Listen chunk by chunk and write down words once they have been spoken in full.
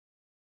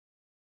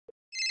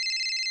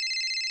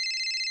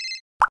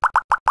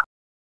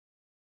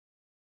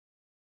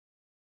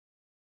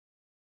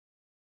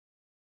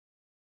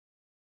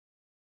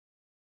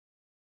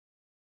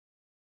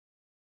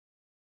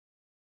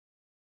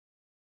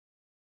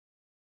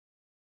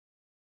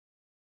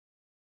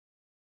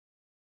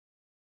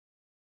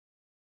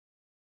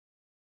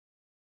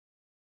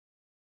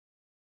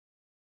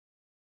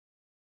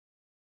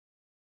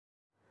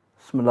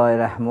بسم الله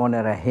الرحمن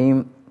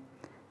الرحیم.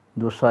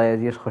 دوستای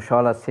عزیز،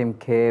 خوشحال هستیم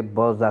که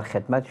باز در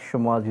خدمت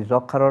شما عزیزا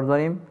قرار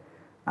داریم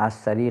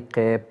از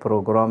طریق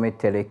پروگرام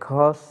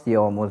تلکاست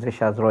یا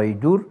آموزش از راه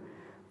دور.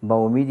 با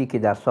امیدی که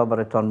درس‌ها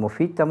براتان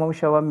مفید تمام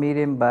شود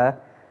میریم به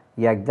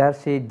یک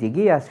درس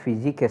دیگه از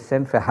فیزیک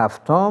صنف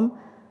هفتم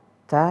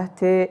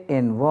تحت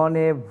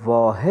عنوان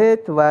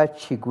واحد و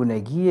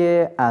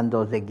چگونگی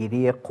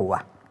اندازه‌گیری قوه.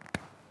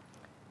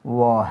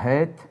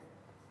 واحد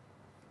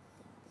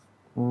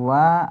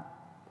و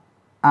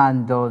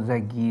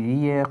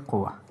اندازه‌گیری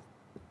قوه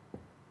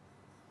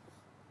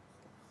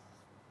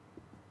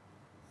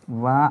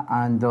و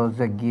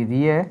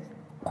اندازه‌گیری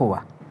قوه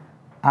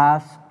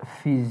از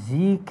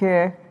فیزیک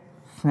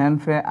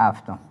صنف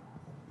هفتم.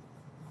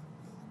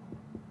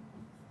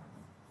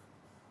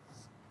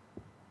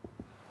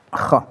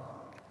 خب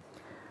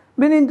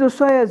ببینید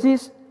دوستای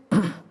عزیز،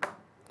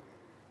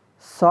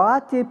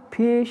 ساعت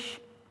پیش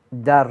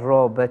در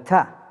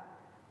رابطه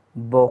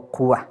با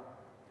قوه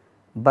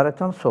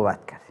براتون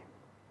صحبت کردیم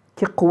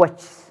که قوه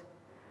چیست.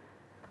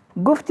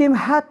 گفتیم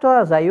حتی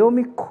از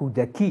ایام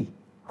کودکی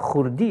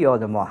خردی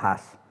یاد ما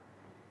هست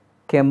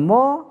که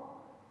ما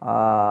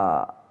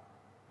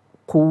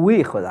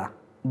قوه خدا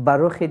بر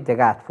رخ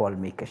دیگه اطفال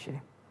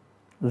میکشیدیم.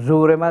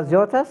 زور ما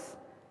زیاد است،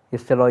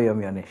 اصطلاح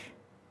یامیانش،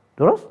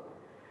 درست؟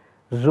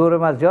 زور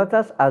ما زیاد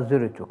است از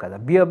زور تو کده.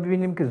 بیا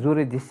ببینیم که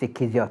زور دست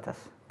کی زیاد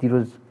است.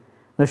 دیروز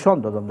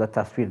نشان دادم در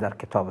تصویر در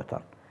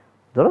کتابتان،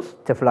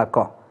 درست؟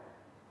 تفلکا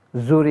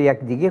زور یک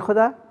دیگه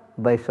خدا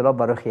به اصطلاح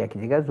بر رخ یک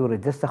دیگه زور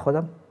دست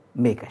خودم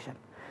میکشن.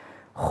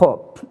 خب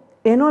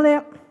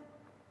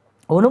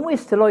اونمو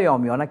اصطلاح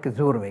عامیانه که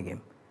زور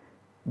میگیم،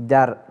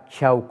 در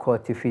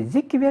چوکات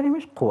فیزیک که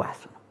بیاریمش قوه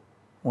است.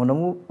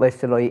 اونمو به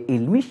اصطلاح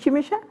علمیش چی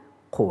میشه؟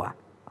 قوه.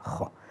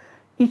 خب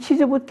این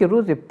چیزی بود که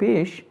روز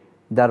پیش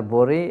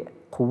درباره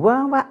قوه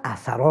و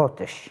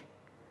اثراتش،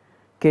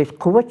 که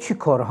قوه چی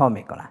کارها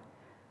میکنه.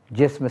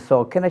 جسم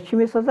ساکن چی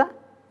میسازه؟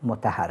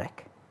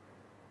 متحرک.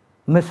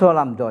 مثال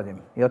هم دادیم،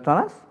 یادتان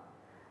است؟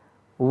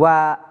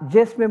 و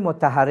جسم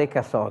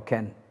متحرک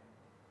ساکن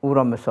او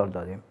را مثال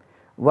دادیم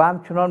و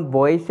همچنان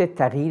باعث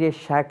تغییر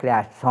شکل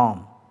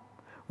اجسام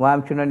و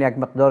همچنان یک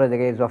مقدار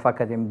دیگه اضافه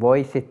کردیم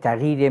باعث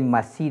تغییر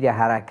مسیر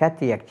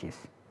حرکت یک چیز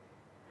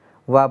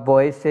و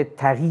باعث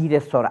تغییر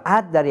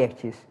سرعت در یک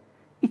چیز.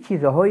 این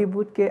چیزهایی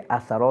بود که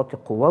اثرات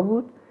قوه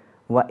بود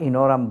و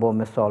اینا را با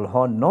مثال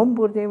ها نام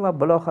بردیم و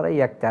بالاخره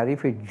یک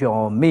تعریف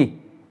جامع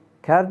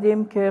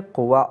کردیم که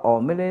قوه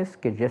عامل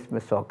است که جسم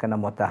ساکن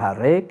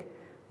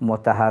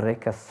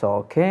متحرک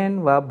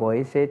ساکن و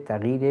باعث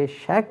تغییر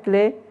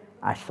شکل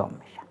اجسام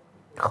میشه.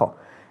 خب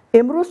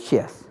امروز چی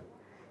است؟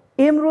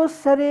 امروز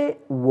سر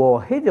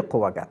واحد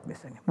قوه گپ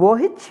میزنیم.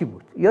 واحد چی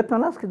بود؟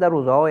 یادتان است که در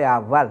روزهای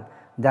اول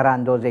در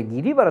اندازه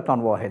گیری براتان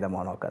واحد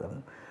معنا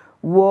کردم.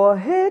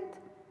 واحد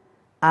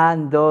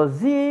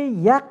اندازه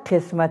یک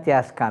قسمتی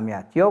از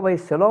کمیت یا به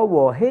اصطلاح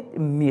واحد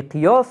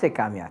مقیاس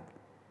کمیت.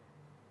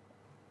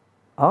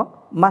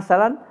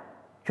 مثلا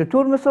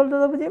چطور مثال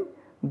داده بودیم؟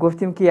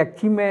 گفتیم که یک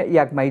تیم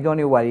یک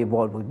میدان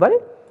والیبال بود،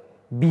 بله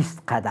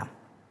 20 قدم.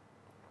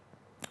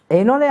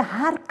 اینال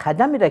هر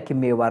قدمی را که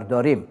میور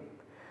داریم،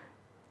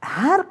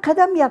 هر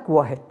قدم یک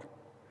واحد.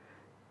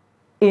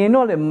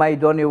 اینال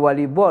میدان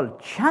والیبال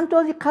چند تا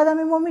از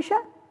قدم ما میشه؟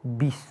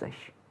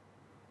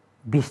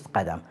 20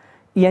 قدم.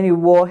 یعنی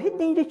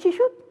واحد اینجا چی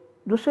شد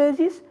دوستای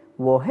عزیز؟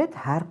 واحد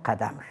هر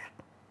قدم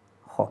شد.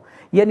 خب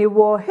یعنی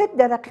واحد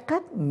در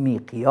حقیقت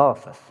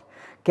مقیاس است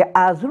که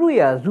از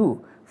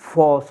او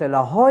فاصله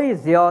های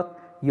زیاد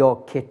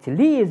یا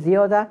کتله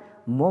زیاده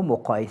ما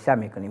مقایسه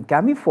میکنیم که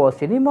همین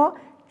فاصله ما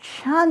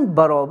چند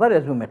برابر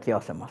از اون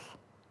مقیاس ماست،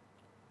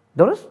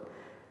 درست؟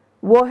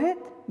 واحد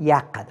یک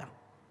قدم.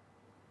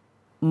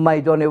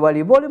 میدان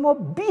والیبال ما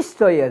 20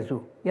 تای از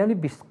او، یعنی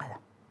 20 قدم.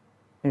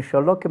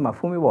 انشالله که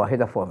مفهوم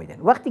واحد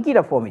فهمیدین. وقتی که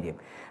را فهمیدیم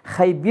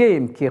خیلی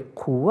بیاییم که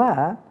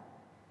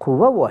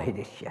قوه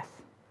واحدش چی است؟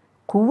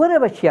 قوه را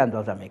به چی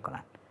اندازه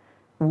میکنن؟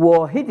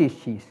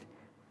 واحدش چیست؟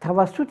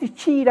 توسط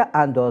چی را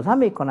اندازه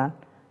میکنن؟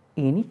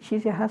 اینی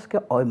چیزی هست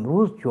که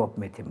امروز جواب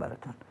میتیم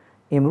براتون.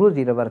 امروز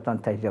این را براتون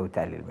تجزیه و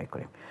تحلیل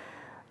میکنیم.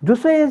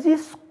 دوستای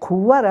عزیز،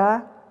 قوه را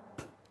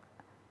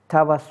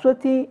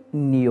توسط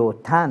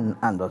نیوتن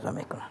اندازه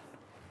میکنن.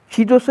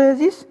 چی دوستای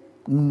عزیز؟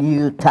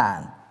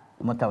 نیوتن.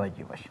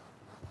 متوجه باشیم.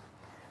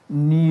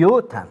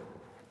 نیوتن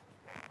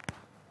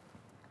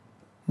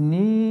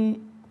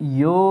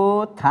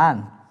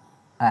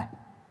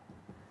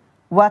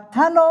و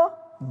تنو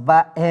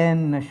با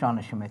ان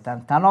نشانش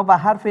میتن. تنها به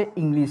حرف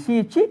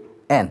انگلیسی چی؟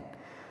 ان.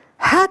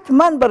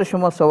 حتما برای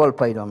شما سوال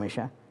پیدا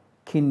میشه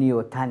که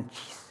نیوتن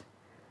چیست؟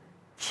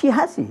 چی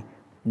هستی؟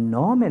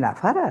 نام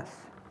نفر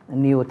است.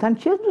 نیوتن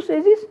چی است دوست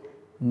عزیز؟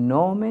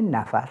 نام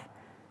نفر.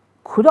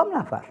 کدام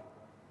نفر؟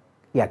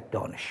 یک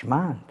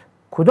دانشمند.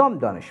 کدام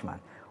دانشمند؟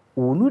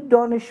 اونو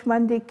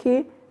دانشمندی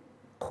که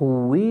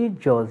قوه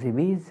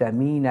جاذبه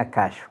زمین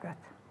کشف کرد.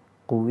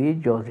 قوه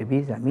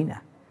جاذبه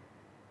زمینه.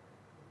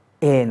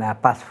 اینه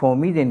پس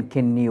فهمیدین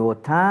که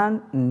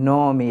نیوتن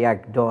نام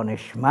یک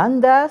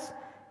دانشمند است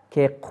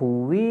که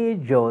قوه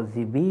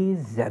جاذبه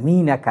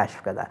زمین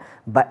کشف کرده،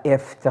 به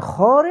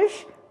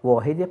افتخارش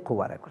واحد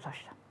قوه را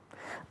گذاشته.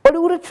 ولی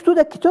او را چطور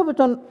در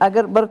کتابتان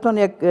اگر براتان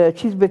یک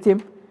چیز بتیم،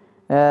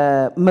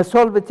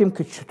 مثال بتیم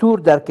که چطور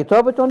در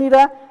کتابتانی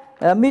را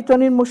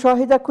میتونین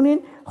مشاهده کنین.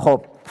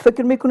 خب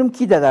فکر میکنم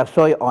که در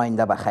درسای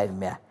آینده بخیر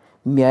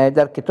میاد.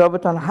 در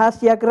کتابتان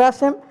هست یک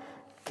رسم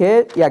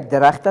که یک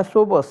درخت است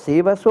و با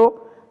سیب است و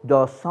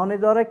داستان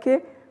داره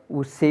که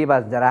او سیب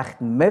از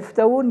درخت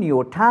مفته و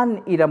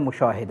نیوتن ای را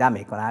مشاهده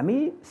میکنه،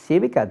 همین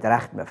سیبی که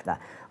درخت مفته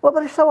و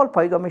برش سوال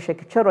پیدا میشه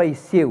که چرا این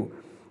سیب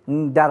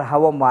در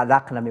هوا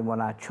معلق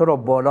نمیمونه، چرا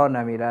بالا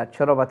نمیره،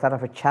 چرا به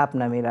طرف چپ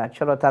نمیره،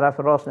 چرا طرف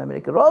راست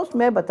نمیره که راست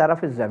میره به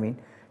طرف زمین.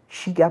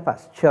 چی گپ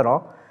است؟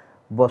 چرا؟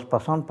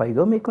 بازپسان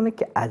پیدا میکنه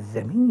که از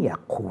زمین یک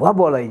قوه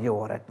بالای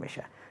وارد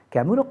میشه که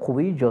همون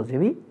قوه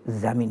جاذبه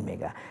زمین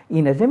میگه.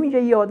 این از اینجا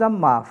یه آدم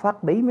موفق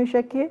به این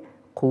میشه که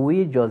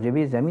قوه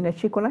جاذبه زمین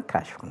چی کنه؟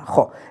 کشف کنه.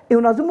 خب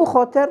این از اون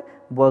خاطر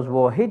باز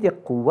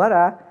واحد قوه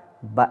را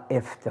به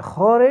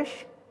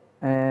افتخارش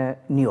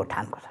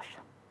نیوتن گذاشته.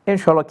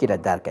 انشالله که را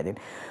درک کردین.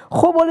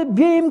 خب حالا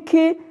بیاییم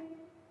که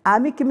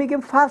امی که میگیم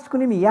فرض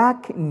کنیم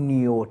یک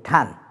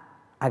نیوتن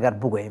اگر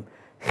بگوییم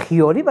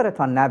خیالی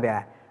براتان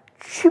نبیه،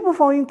 چی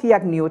بفهمیم که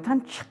یک نیوتن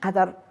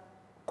چقدر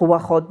قوه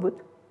خواهد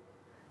بود؟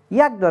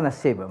 یک دانه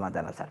سیب ما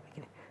در نظر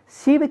بگیریم،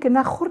 سیبی که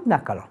نه خرد نه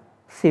کلان،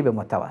 سیب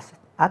متوسط.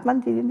 حتما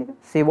دیدین دیگه،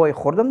 سیبای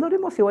خردم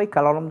داریم و سیبای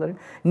کلانم داریم.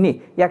 نه،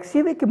 یک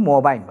سیبی که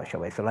مابین باشه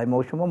و اصطلاح ما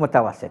و شما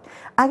متوسط.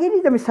 اگر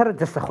دیدم سر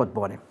دست خود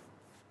بانیم،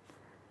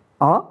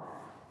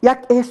 یک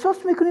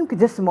احساس میکنیم که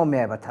دست ما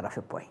میاد به طرف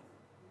پایین.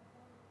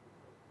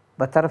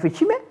 به طرف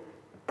چی میاد؟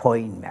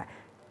 پایین میاد.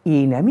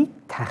 اینمی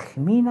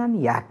تخمینا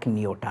یک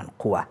نیوتن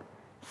قوه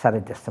سر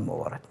دست ما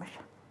وارد میشه.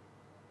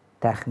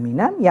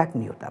 تخمینا یک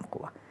نیوتن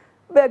قوه.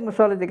 به یک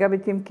مثال دیگه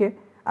بتیم که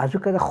از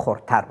او که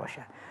خردتر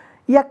باشه.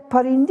 یک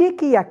پرنده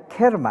که یک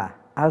کرمه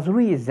از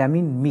روی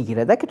زمین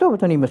میگیره، در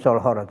کتابتون این مثال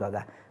ها را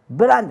داده،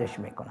 بلندش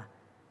میکنه،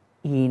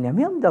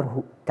 اینمی هم در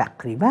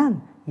تقریبا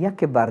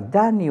 1/10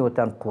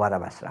 نیوتن قوه را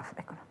مصرف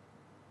میکنه.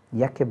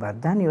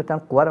 1/10 نیوتن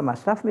قوه را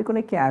مصرف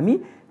میکنه که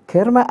امی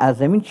کرمه از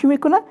زمین چی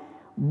میکنه؟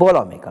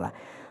 بالا میکنه.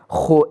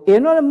 خب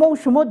اینا ما و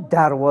شما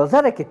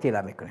دروازه را که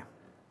تیله میکنیم،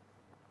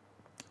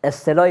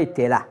 اصطلاح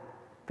تیله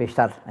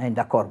پیشتر این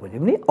کار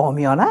بودیم، نه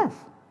عامیانه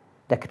است،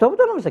 در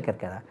کتابتون هم ذکر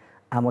کردن.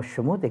 اما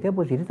شما دیگه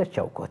بازیری در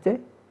چوکات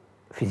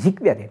فیزیک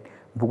بیارین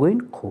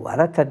بگوین قوه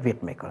را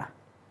تطبیق میکنه،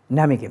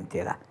 نمیگیم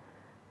تیله.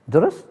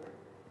 درست؟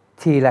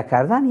 تیله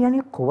کردن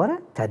یعنی قوه را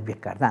تطبیق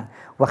کردن.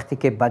 وقتی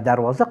که به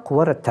دروازه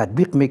قوه را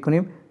تطبیق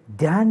میکنیم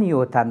 10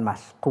 نیوتن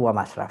قوه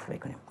مصرف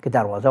میکنیم که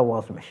دروازه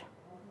واز میشه.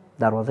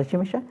 دروازه چی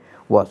میشه؟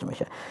 واز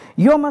میشه.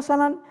 یا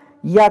مثلا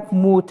یک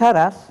موتر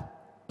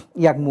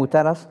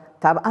است،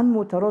 طبعا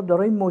موترها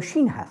دارای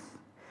ماشین هست.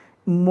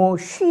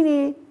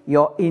 ماشین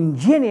یا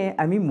انجین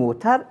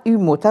این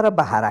موتر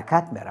به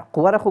حرکت میره.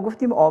 قوه را خود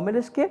گفتیم عامل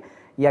است که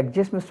یک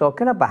جسم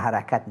ساکن به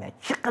حرکت میره.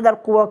 چقدر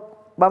قوه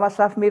به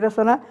مصرف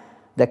میرسونه؟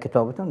 در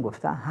کتابتون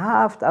گفته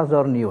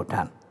 7000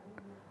 نیوتن.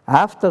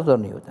 7000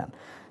 نیوتن.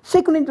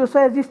 سعی کنید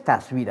دوستای عزیز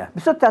تصویره.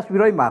 بسیار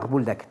تصویرهای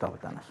مقبول در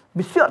کتابتون است.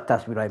 بسیار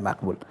تصویرهای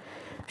مقبول.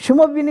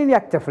 شما ببینید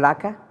یک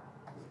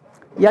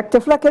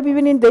تفلک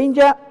ببینید در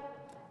اینجا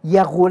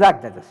یک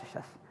غولک در دستش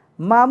است.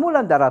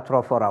 معمولا در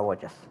اطراف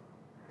رواج است.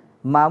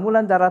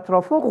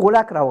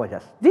 غولک رواج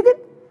است. دیدید؟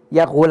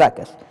 یک غولک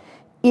است.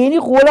 اینی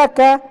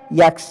غولک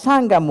یک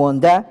سنگ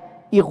مونده،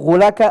 این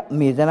غولک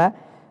میزنه.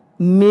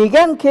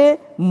 میگن که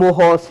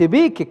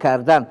محاسبه که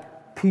کردن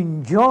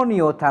 50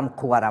 نیوتن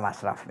قوه را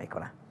مصرف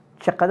میکنه.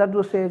 چقدر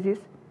دوستای عزیز؟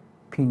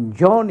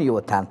 50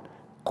 نیوتن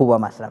قوه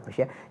مصرف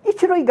میشه. این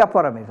چرا این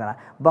گپا را میزنه؟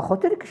 به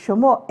خاطر که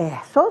شما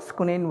احساس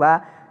کنین و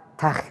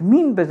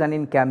تخمین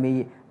بزنین که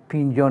می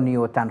 50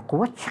 نیوتن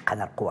قوه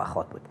چقدر قوه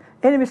خواهد بود.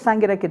 این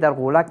سنگ را که در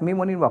غولک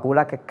میمونین و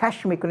غولک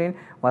کش میکنین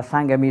و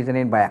سنگ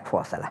میزنین با یک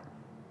فاصله.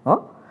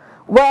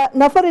 و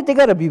نفر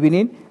دیگر را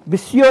ببینین،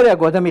 بسیار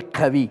یک آدم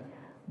قوی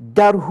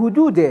در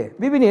حدود،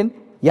 ببینین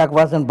یک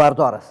وزن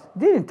بردار است.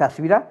 دیدین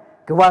تصویره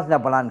که وزن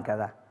بلند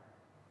کرده.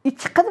 این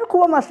چقدر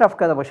قوه مصرف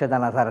کرده باشه در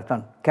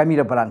نظرتون؟ کمی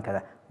را بلند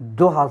کرده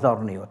 2000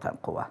 نیوتن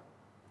قوه.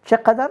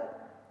 چقدر؟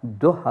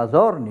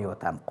 2000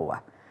 نیوتن قوه.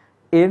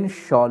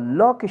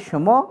 انشالله که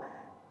شما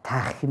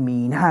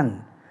تخمیناً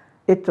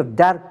اتو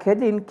درک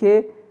کردین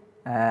که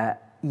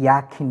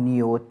 1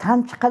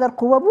 نیوتن چقدر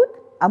قوه بود؟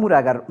 امور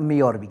اگر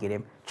میار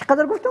بگیریم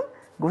چقدر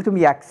گفتم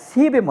یک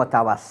سیب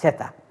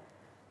متوسطه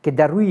که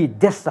در روی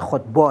دست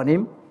خود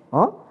بانیم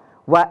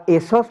و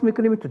احساس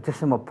میکنیم تو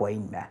دست ما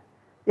پایین میاد.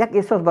 یک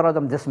احساس برای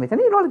آدم دست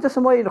میتونه، این حال دست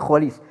ما این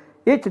خالی است،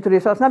 هیچ طور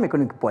احساس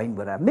نمیکنیم که پایین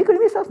بره، میکنیم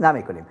احساس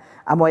نمیکنیم.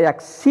 اما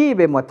یک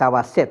سیب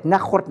متوسط نه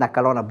خرد نه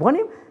کلان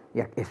بانیم،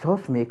 یک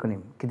احساس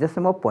میکنیم که دست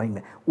ما پایین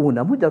میاد.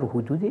 اونمو در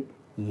حدود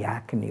 1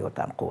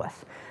 نیوتن قوه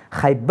است.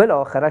 خیلی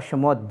بالاخره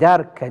شما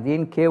درک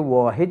کردین که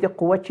واحد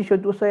قوه چی شد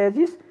دوستای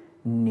عزیز؟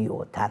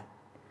 نیوتن.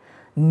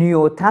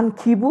 نیوتن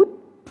کی بود؟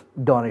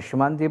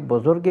 دانشمند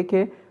بزرگی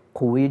که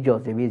قوه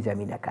جاذبه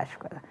زمین کشف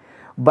کرده.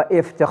 با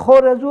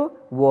افتخار از او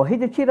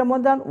واحد چی را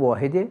ماندن؟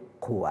 واحد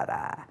قوه را.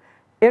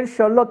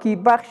 انشالله که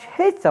این بخش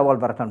هیچ سوال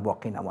براتان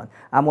باقی نماند.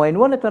 اما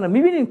عنوانتان رو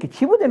میبینین که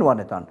چی بود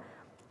عنوانتان؟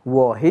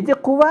 واحد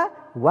قوه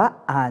و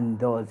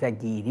اندازه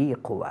گیری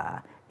قوه.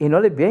 اینا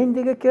رو بیاین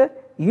دیگه که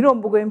اینو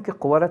بگوییم که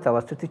قوه را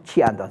توسط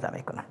چی اندازه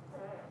میکنن.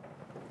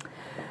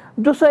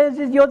 دوستای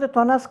عزیز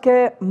یادتان است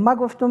که ما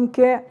گفتم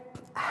که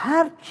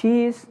هر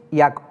چیز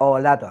یک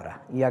آله داره،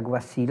 یک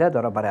وسیله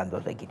داره برای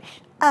اندازه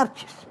گیریش. هر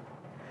چیز.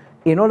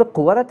 اینا رو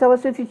قوه را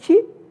توسط چی؟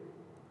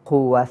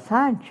 قوه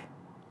سنج.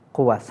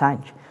 قوه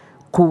سنج.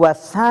 قوه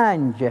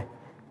سنج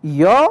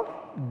یا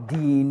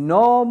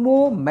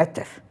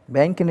دینامومتر.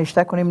 بیاین که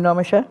نشته کنیم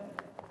نامشه.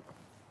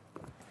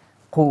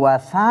 قوه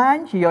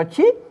سنج یا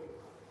چی؟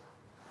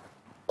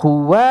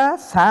 قوه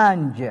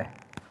سنج.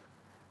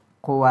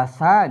 قوه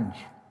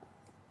سنج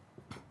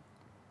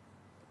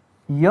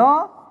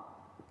یا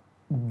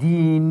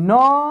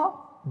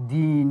دینامومتر.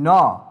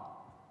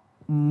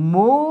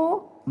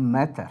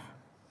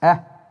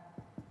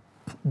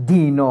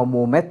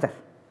 دینامومتر.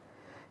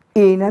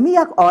 اینمی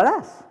یک آله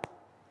است.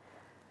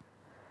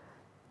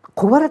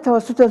 قوه را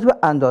توسط از او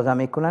اندازه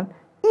میکنن.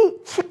 این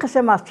چی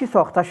قسم از چی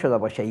ساخته شده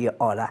باشه این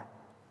آله؟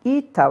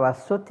 این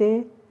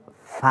توسط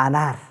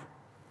فنر.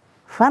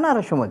 فنر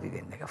را شما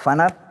دیدین دیگه.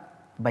 فنر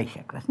به این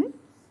شکل است.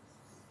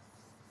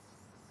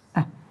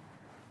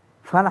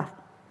 فنر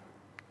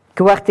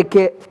که وقتی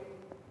که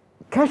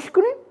کش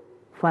کنیم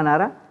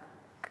فنر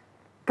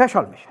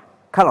کشال میشه،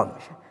 کلان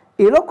میشه.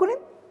 ایلا کنیم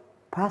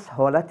پس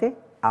حالت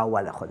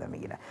اول خود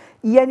میگیره.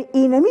 یعنی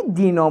اینمی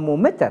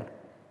دینامومتر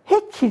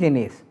هیچ چیزی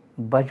نیست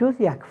بجز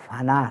یک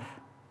فنر.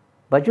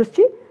 بجز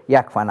چی؟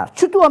 یک فنر.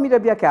 چطور میره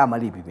بیا که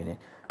عملی ببینید.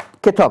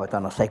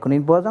 کتابتان را سعی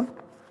کنین بازم.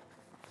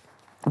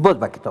 باز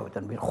با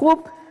کتابتان ببین. خوب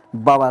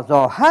با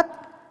وضاحت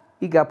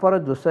این گپا را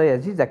دوستای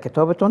عزیز در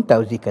کتابتون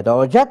توضیح کرده.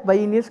 حاجت به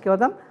این نیست که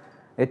آدم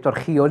اینطور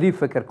خیالی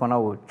فکر کنه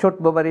و چرت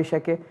ببریشه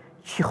که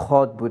چی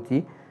خواد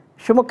بودی.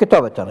 شما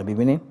کتابتان رو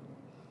ببینید.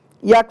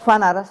 یک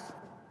فنر است.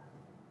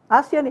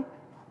 است یعنی؟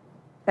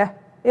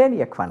 این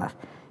یک فنر.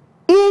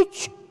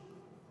 هیچ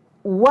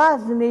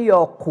وزن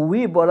یا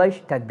قوی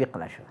بالایش تطبیق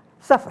نشده.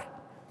 صفر.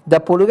 در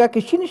پولوگه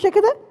که چی نشه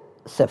کده؟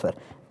 صفر.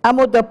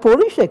 اما در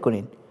پولیش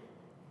کنین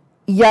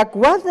یک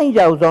وزن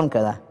اینجا اوزان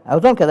کرده.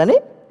 اوزان کرده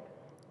نه؟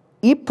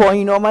 این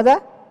پایین آمده.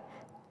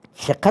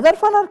 چقدر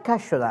فنر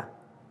کش شده؟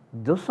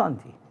 2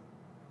 سانتی.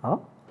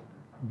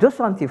 2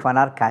 سانتی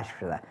فنر کشف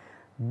شده.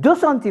 2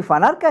 سانتی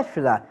فنر کشف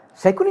شده.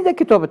 سعی کنید در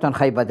کتابتان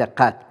خیلی به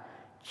دقت.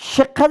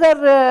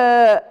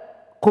 چقدر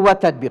قوت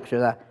تطبیق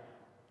شده؟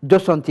 2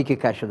 سانتی که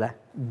کشف شده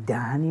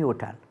 10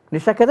 نیوتن.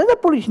 نشه کرده در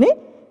پولیش نه؟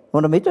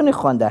 اونو میتونید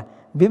خوانده.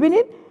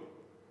 ببینید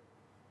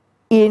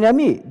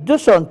اینمی 2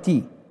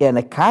 سانتی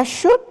یعنی کشف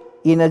شد.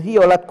 این از این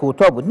حالت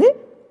کوتاه بود نه؟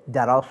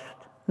 دراز شد.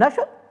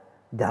 نشد؟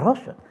 دراز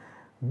شد.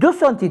 2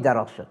 سانتی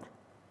دراز شد.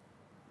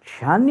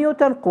 چند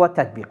نیوتن قوت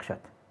تطبیق شد؟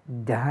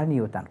 10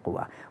 نیوتن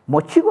قوه.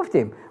 ما چی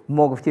گفتیم؟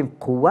 ما گفتیم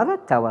قوه را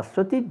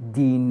توسط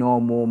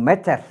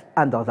دینامومتر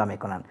اندازه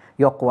میکنن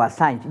یا قوه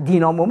سنج.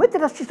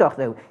 دینامومتر از چی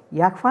ساخته بود؟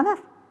 یک فنر.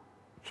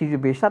 چیزی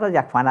بیشتر از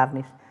یک فنر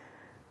نیست.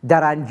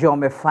 در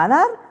انجام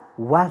فنر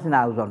وزن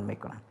اوزان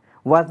میکنن.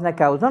 وزن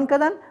که اوزان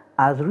کردن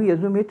از روی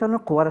ازو میتونن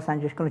قوه را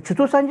سنجش کنن.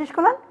 چطور سنجش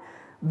کنن؟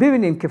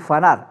 ببینیم که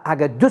فنر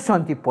اگر 2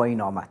 سانتی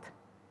پایین آمد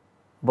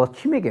باز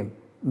چی میگیم؟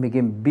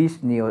 میگیم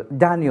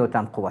 10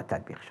 نیوتن قوت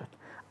تطبیق شد.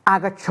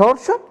 اگر 4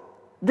 شد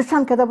 2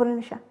 چند کده برین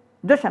نشه.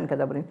 2 چند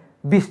کده برین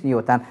 20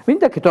 نیوتن. ببین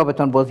در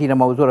کتابتان با زیر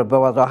موضوع رو به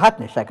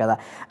وضاحت نشه کده.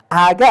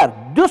 اگر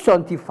 2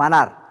 سانتی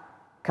فنر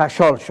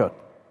کشال شد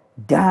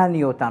 10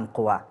 نیوتن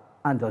قوه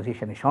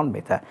اندازیش نشان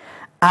میده.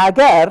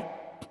 اگر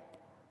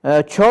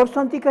 4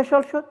 سانتی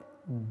کشال شد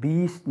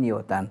 20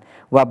 نیوتن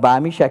و به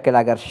همین شکل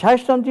اگر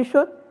 6 سانتی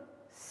شد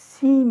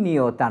 30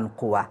 نیوتن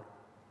قوه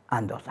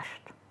اندازه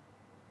شد.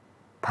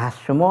 پس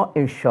شما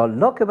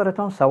انشالله که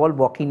براتون سوال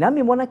باقی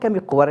نمیمونه که می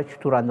قوه را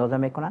چطور اندازه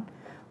میکنن.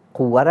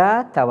 قوه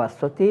را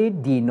توسط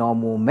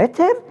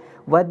دینامومتر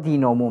و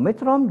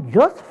دینامومتر هم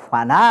جز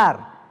فنر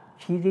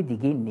چیز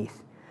دیگه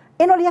نیست.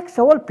 اینا یک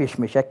سوال پیش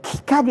میشه کی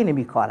کدی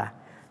نمیکاره؟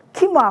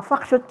 کی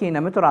موفق شد که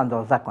اینمی رو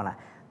اندازه کنه؟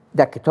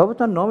 در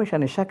کتابتون نامش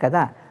نشه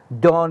کده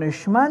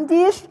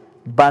دانشمندی است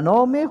به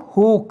نام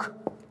هوک.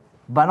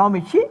 به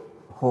نام چی؟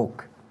 هوک.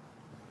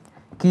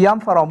 کی هم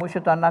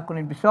فراموشتان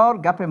نکنید. بسیار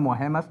گپ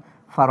مهم است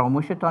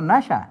فراموشتان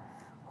نشه.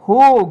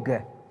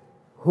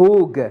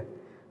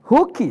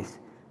 هوکیست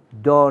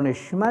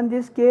دانشمندی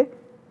است که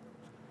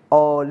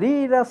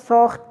آلی را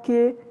ساخت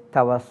که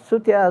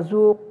توسط از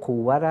او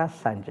قوه را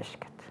سنجش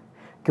کرد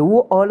که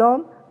او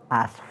آلام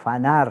از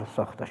فنر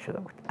ساخته شده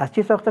بود. از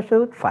چی ساخته شده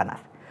بود؟ فنر.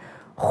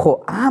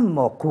 خب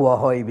اما قوه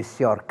های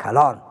بسیار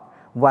کلان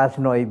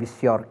وزنهای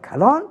بسیار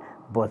کلان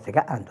باز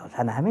دیگه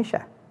اندازه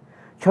نمیشه.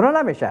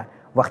 چرا نمیشه؟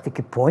 وقتی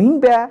که پایین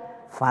به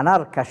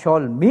فنر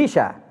کشال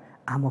میشه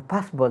اما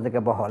پس باز دیگه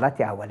با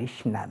حالت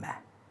اولیش نمه.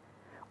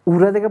 او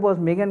را دیگه باز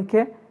میگن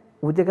که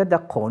او دیگه در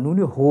قانون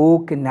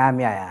هوک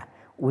نمیایه.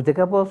 او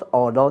دیگه باز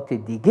آلات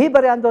دیگه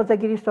برای اندازه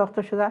گیری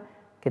ساخته شده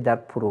که در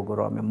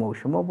پروگرام ما و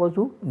شما باز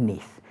او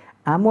نیست.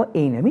 اما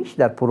اینمیش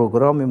در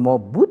پروگرام ما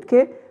بود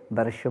که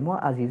برای شما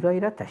عزیزایی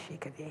را تشریح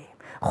کردیم.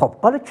 خب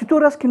حالا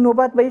چطور است که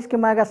نوبت به است که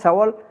ما اگر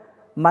سوال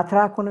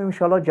مطرح کنیم ان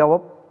شاءالله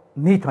جواب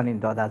میتونین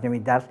داد از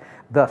این درس.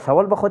 به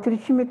سوال به خاطر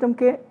چی میتونم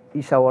که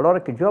این سوالا رو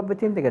که جواب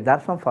بدین دیگه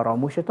درس هم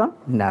فراموشتان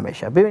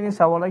نمیشه. ببینید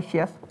سوالای چی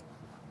است.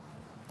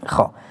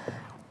 خب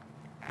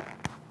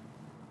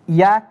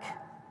یک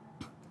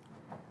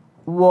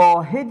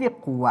واحد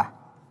قوه.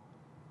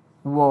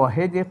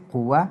 واحد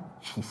قوه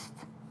چیست؟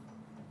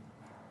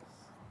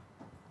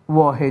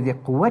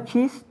 واحد قوه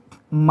چیست؟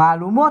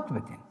 معلومات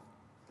بدین.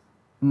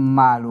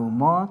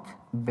 معلومات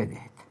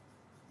بدهید.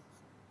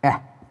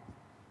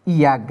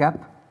 یک گپ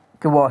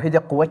که واحد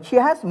قوه چی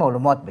هست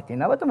معلومات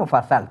بدین. البته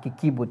مفصل که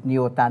کی بود،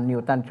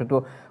 نیوتن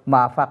چطور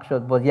موفق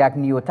شد، باز یک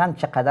نیوتن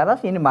چقدر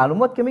است، یعنی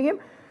معلومات که میگیم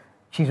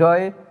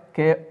چیزایی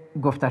که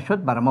گفته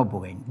شد برای ما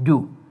بگین.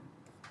 دو،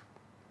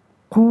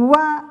 قوه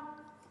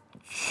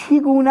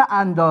چگونه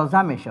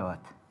اندازه می شود؟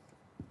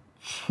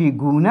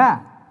 چگونه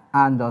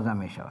اندازه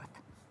می شود؟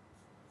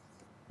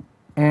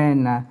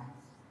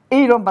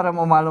 این رو برای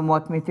ما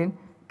معلومات میتین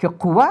که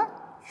قوه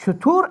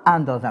چطور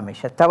اندازه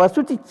میشه،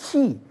 توسط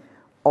چی،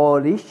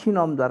 آلیش چی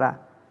نام داره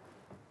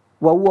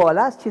و او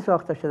آله از چی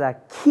ساخته شده،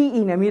 کی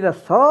اینمی را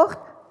ساخت،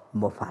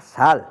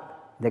 مفصل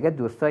دیگه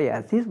دوستای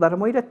عزیز برای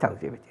ما این را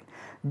توضیح بدین.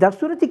 در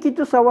صورتی که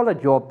دو سوال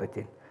جواب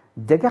بدین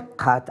دیگه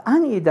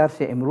قطعا این درس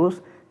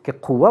امروز که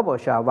قوه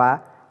باشه و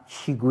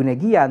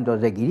چگونگی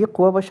اندازه‌گیری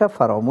قوه باشه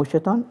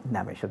فراموشتان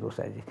نمیشه.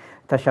 دوستای عزیز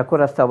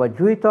تشکر از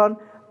توجهتان.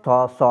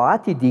 تا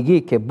ساعت دیگه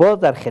که باز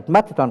در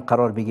خدمتتان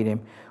قرار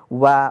بگیریم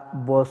و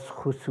باز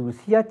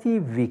خصوصیت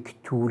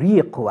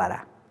ویکتوری قوه را،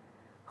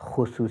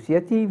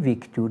 خصوصیت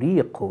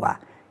ویکتوری قوه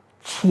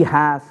چی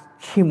هست،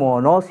 چی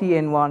معناسی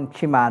عنوان،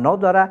 چی معنا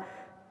داره،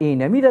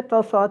 اینمی را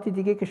تا ساعت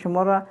دیگه که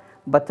شما را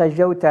با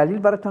تجزیه و تحلیل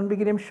براتون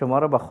بگیریم. شما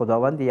را به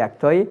خداوند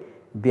یکتای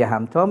بی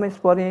همتا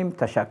میسپاریم.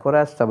 تشکر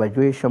از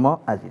توجه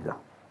شما عزیزان.